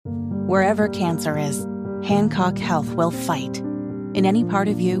Wherever cancer is, Hancock Health will fight. In any part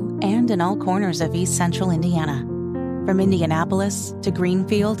of you and in all corners of East Central Indiana. From Indianapolis to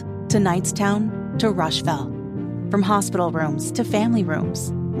Greenfield to Knightstown to Rushville. From hospital rooms to family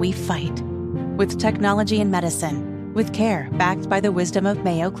rooms, we fight. With technology and medicine, with care backed by the wisdom of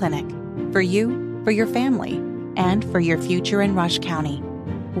Mayo Clinic. For you, for your family, and for your future in Rush County.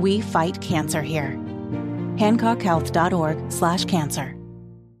 We fight cancer here. HancockHealth.org/cancer.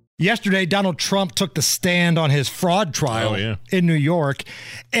 Yesterday, Donald Trump took the stand on his fraud trial in New York.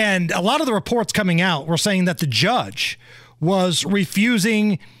 And a lot of the reports coming out were saying that the judge was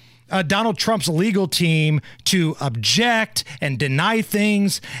refusing Donald Trump's legal team to object and deny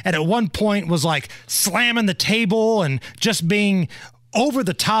things. And at one point was like slamming the table and just being over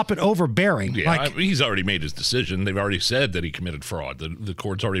the top and overbearing. Yeah, he's already made his decision. They've already said that he committed fraud. The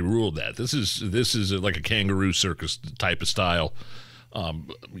court's already ruled that. This is like a kangaroo circus type of style.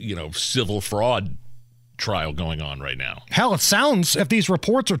 Civil fraud trial going on right now. Hell, it sounds, if these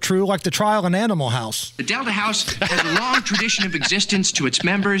reports are true, like the trial in Animal House. The Delta House has a long tradition of existence to its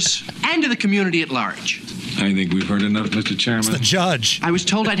members and to the community at large. I think we've heard enough, Mr. Chairman. It's the judge. I was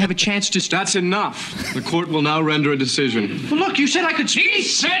told I'd have a chance to... That's enough. The court will now render a decision. Well, look, you said I could speak. He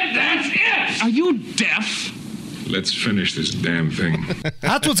said that's it! Are you deaf? Let's finish this damn thing.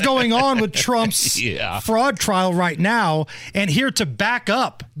 That's what's going on with Trump's fraud trial right now. And here to back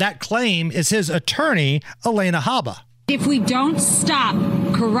up that claim is his attorney, Elena Haba. If we don't stop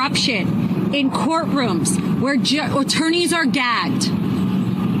corruption in courtrooms where attorneys are gagged,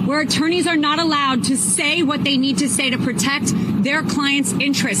 where attorneys are not allowed to say what they need to say to protect their clients'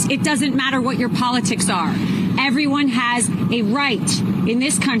 interests, it doesn't matter what your politics are. Everyone has a right in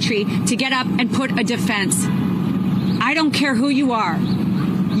this country to get up and put a defense. I don't care who you are.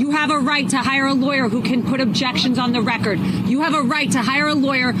 You have a right to hire a lawyer who can put objections on the record. You have a right to hire a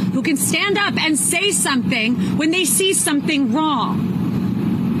lawyer who can stand up and say something when they see something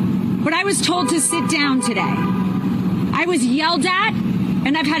wrong. But I was told to sit down today. I was yelled at,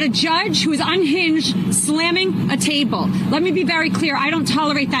 and I've had a judge who is unhinged slamming a table. Let me be very clear. I don't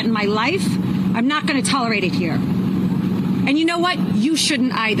tolerate that in my life. I'm not going to tolerate it here. And you know what? You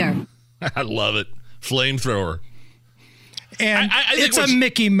shouldn't either. I love it. Flamethrower. And it's a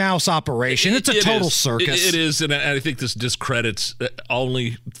Mickey Mouse operation. It's a total circus. It is, and I think this discredits,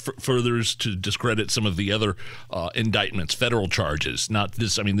 only furthers to discredit some of the other indictments, federal charges. Not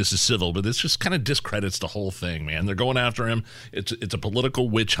this, I mean, this is civil, but this just kind of discredits the whole thing, man. They're going after him. It's a political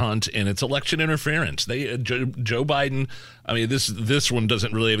witch hunt, and it's election interference. Joe Biden, I mean, this one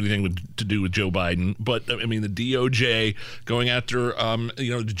doesn't really have anything to do with Joe Biden, but, I mean, the DOJ going after,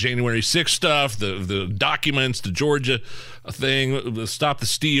 the January 6th stuff, the documents, the Georgia thing, stop the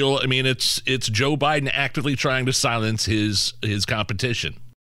steal. I mean, it's Joe Biden actively trying to silence his competition.